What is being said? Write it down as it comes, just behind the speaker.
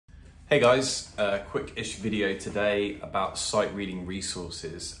Hey guys, quick-ish video today about sight reading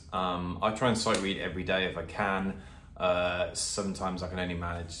resources. I try and sight read every day if I can. Sometimes I can only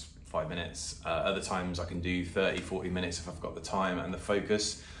manage 5 minutes. Other times I can do 30-40 minutes if I've got the time and the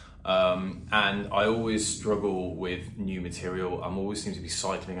focus. And I always struggle with new material. I'm always seem to be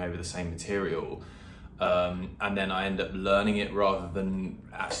cycling over the same material. And then I end up learning it rather than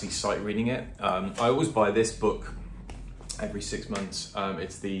actually sight reading it. I always buy this book every 6 months.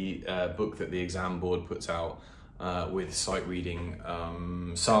 It's the book that the exam board puts out with sight reading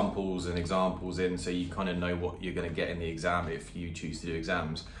samples and examples in, so you kind of know what you're going to get in the exam if you choose to do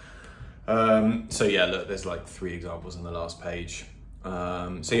exams. So yeah, look, there's like 3 examples on the last page.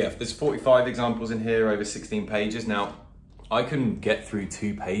 So yeah, there's 45 examples in here over 16 pages. Now, I can get through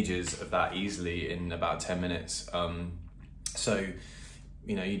 2 pages of that easily in about 10 minutes. So,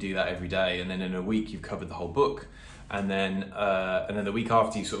 you know, you do that every day, and then in a week you've covered the whole book. And then the week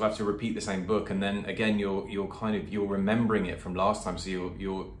after you sort of have to repeat the same book, and then again you're remembering it from last time, so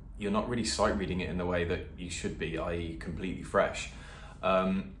you're not really sight reading it in the way that you should be, i.e. completely fresh.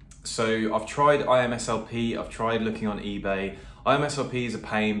 So I've tried IMSLP, I've tried looking on eBay. IMSLP is a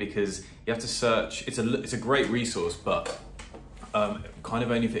pain because you have to search. It's a great resource, but kind of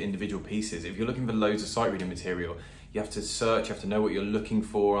only for individual pieces. If you're looking for loads of sight reading material, you have to search, you have to know what you're looking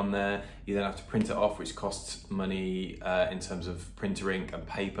for on there. You then have to print it off, which costs money in terms of printer ink and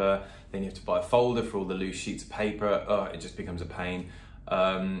paper. Then you have to buy a folder for all the loose sheets of paper. Oh, it just becomes a pain.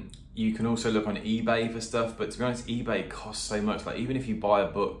 You can also look on eBay for stuff, but to be honest, eBay costs so much. Like, even if you buy a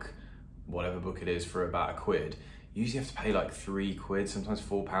book, whatever book it is, for about £1, you usually have to pay like £3, sometimes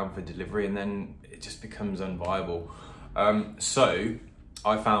 £4 for delivery, and then it just becomes unviable. So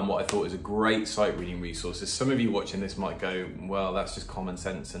I found what I thought is a great sight reading resource. Some of you watching this might go, well, that's just common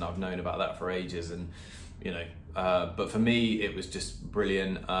sense, and I've known about that for ages, and you know, but for me it was just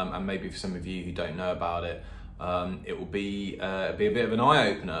brilliant, and maybe for some of you who don't know about it, it will be a bit of an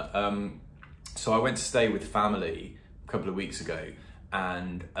eye-opener. So I went to stay with family a couple of weeks ago,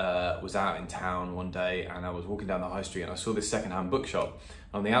 and was out in town one day, and I was walking down the high street, and I saw this second-hand bookshop.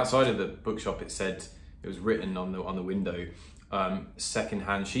 On the outside of the bookshop, it was written on the window,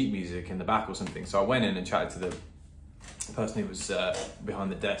 second-hand sheet music in the back or something. So I went in and chatted to the person who was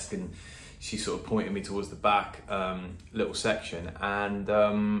behind the desk, and she sort of pointed me towards the back little section,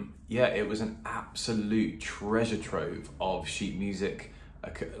 and yeah, it was an absolute treasure trove of sheet music,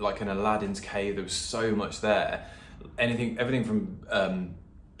 like an Aladdin's cave. There was so much there. Everything from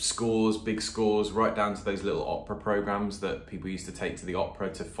scores, big scores, right down to those little opera programs that people used to take to the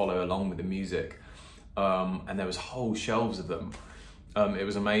opera to follow along with the music. And there was whole shelves of them. It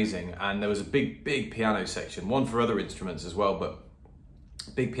was amazing. And there was a big piano section, one for other instruments as well, but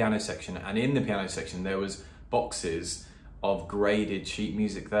big piano section. And in the piano section, there was boxes of graded sheet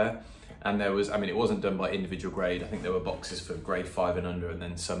music there. And there was, I mean, it wasn't done by individual grade. I think there were boxes for grade 5 and under, and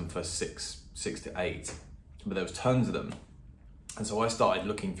then some for 6 to 8. But there was tons of them. And so I started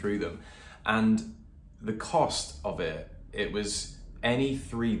looking through them. And the cost of it was any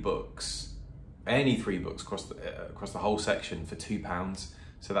three books across the whole section for £2.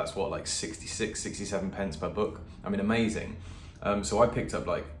 So that's what, like 67 pence per book. I mean, amazing. So I picked up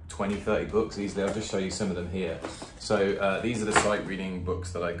like 20-30 books easily. I'll just show you some of them here. So these are the sight reading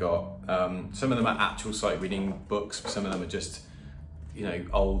books that I got. Some of them are actual sight reading books. Some of them are just, you know,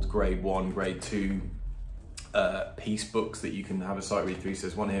 old grade 1, grade 2 piece books that you can have a sight read through. So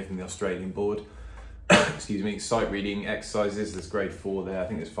there's one here from the Australian board. Excuse me, sight reading exercises. There's grade 4 there. I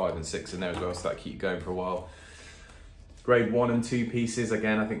think there's 5 and 6 in there as well, so that keep going for a while. Grade 1 and 2 pieces.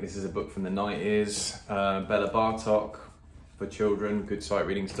 Again, I think this is a book from the 90s. Bella Bartok for children. Good sight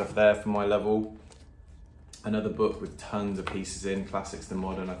reading stuff there for my level. Another book with tons of pieces in, Classics to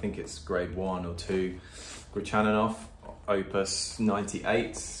Modern. I think it's grade 1 or 2. Grachaninoff, Opus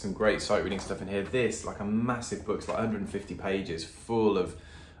 98. Some great sight reading stuff in here. This, like a massive book, it's like 150 pages, full of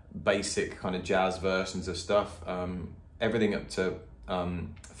basic kind of jazz versions of stuff. Everything up to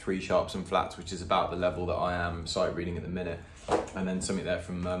 3 sharps and flats, which is about the level that I am sight reading at the minute. And then something there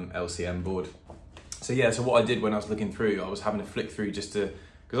from LCM board. So yeah, so what I did when I was looking through, I was having to flick through just to,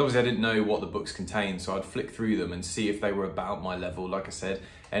 because obviously I didn't know what the books contained, so I'd flick through them and see if they were about my level. Like I said,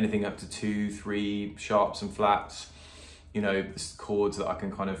 anything up to 2, 3 sharps and flats, you know, chords that I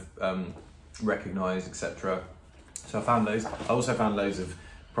can kind of recognize, etc. So I found those. I also found loads of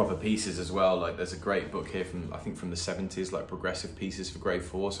proper pieces as well. Like there's a great book here from, I think from the 70s, like progressive pieces for grade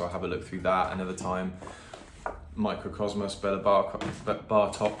 4. So I'll have a look through that another time. Microcosmos, Bella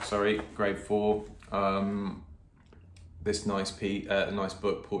Bartok, sorry, grade 4. This nice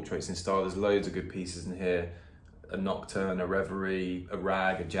book, Portraits in Style. There's loads of good pieces in here. a nocturne, a reverie, a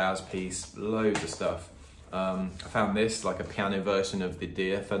rag, a jazz piece, loads of stuff. I found this, like a piano version of the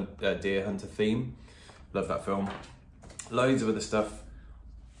Deer Hunter theme. Love that film. Loads of other stuff.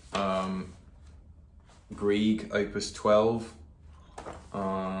 Grieg, Opus 12.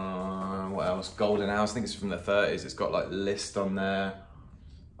 What else? Golden Hours, I think it's from the 30s. It's got like Liszt on there.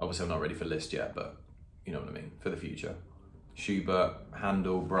 Obviously I'm not ready for Liszt yet, but you know what I mean, for the future. Schubert,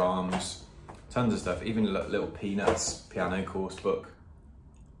 Handel, Brahms, tons of stuff. Even little Peanuts piano course book.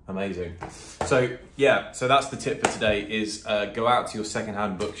 Amazing. So yeah, so that's the tip for today, is go out to your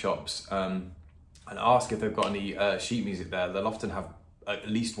secondhand bookshops and ask if they've got any sheet music there. They'll often have at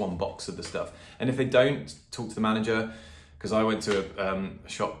least one box of the stuff. And if they don't, talk to the manager, because I went to a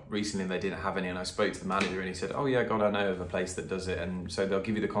shop recently and they didn't have any, and I spoke to the manager and he said, oh yeah, God, I know of a place that does it. And so they'll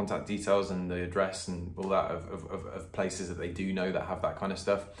give you the contact details and the address and all that of places that they do know that have that kind of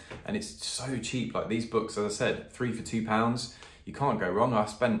stuff. And it's so cheap. Like these books, as I said, 3 for £2. You can't go wrong. I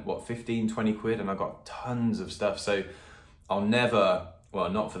spent what, 15, 20 quid, and I got tons of stuff. So I'll never, well,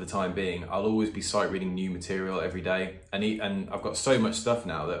 not for the time being, I'll always be sight reading new material every day. And I've got so much stuff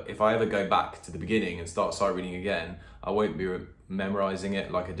now that if I ever go back to the beginning and start sight reading again, I won't be memorizing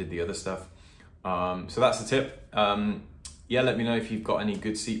it like I did the other stuff. So that's the tip. Yeah, let me know if you've got any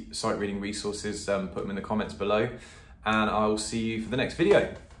good sight reading resources. Put them in the comments below, and I will see you for the next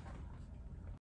video.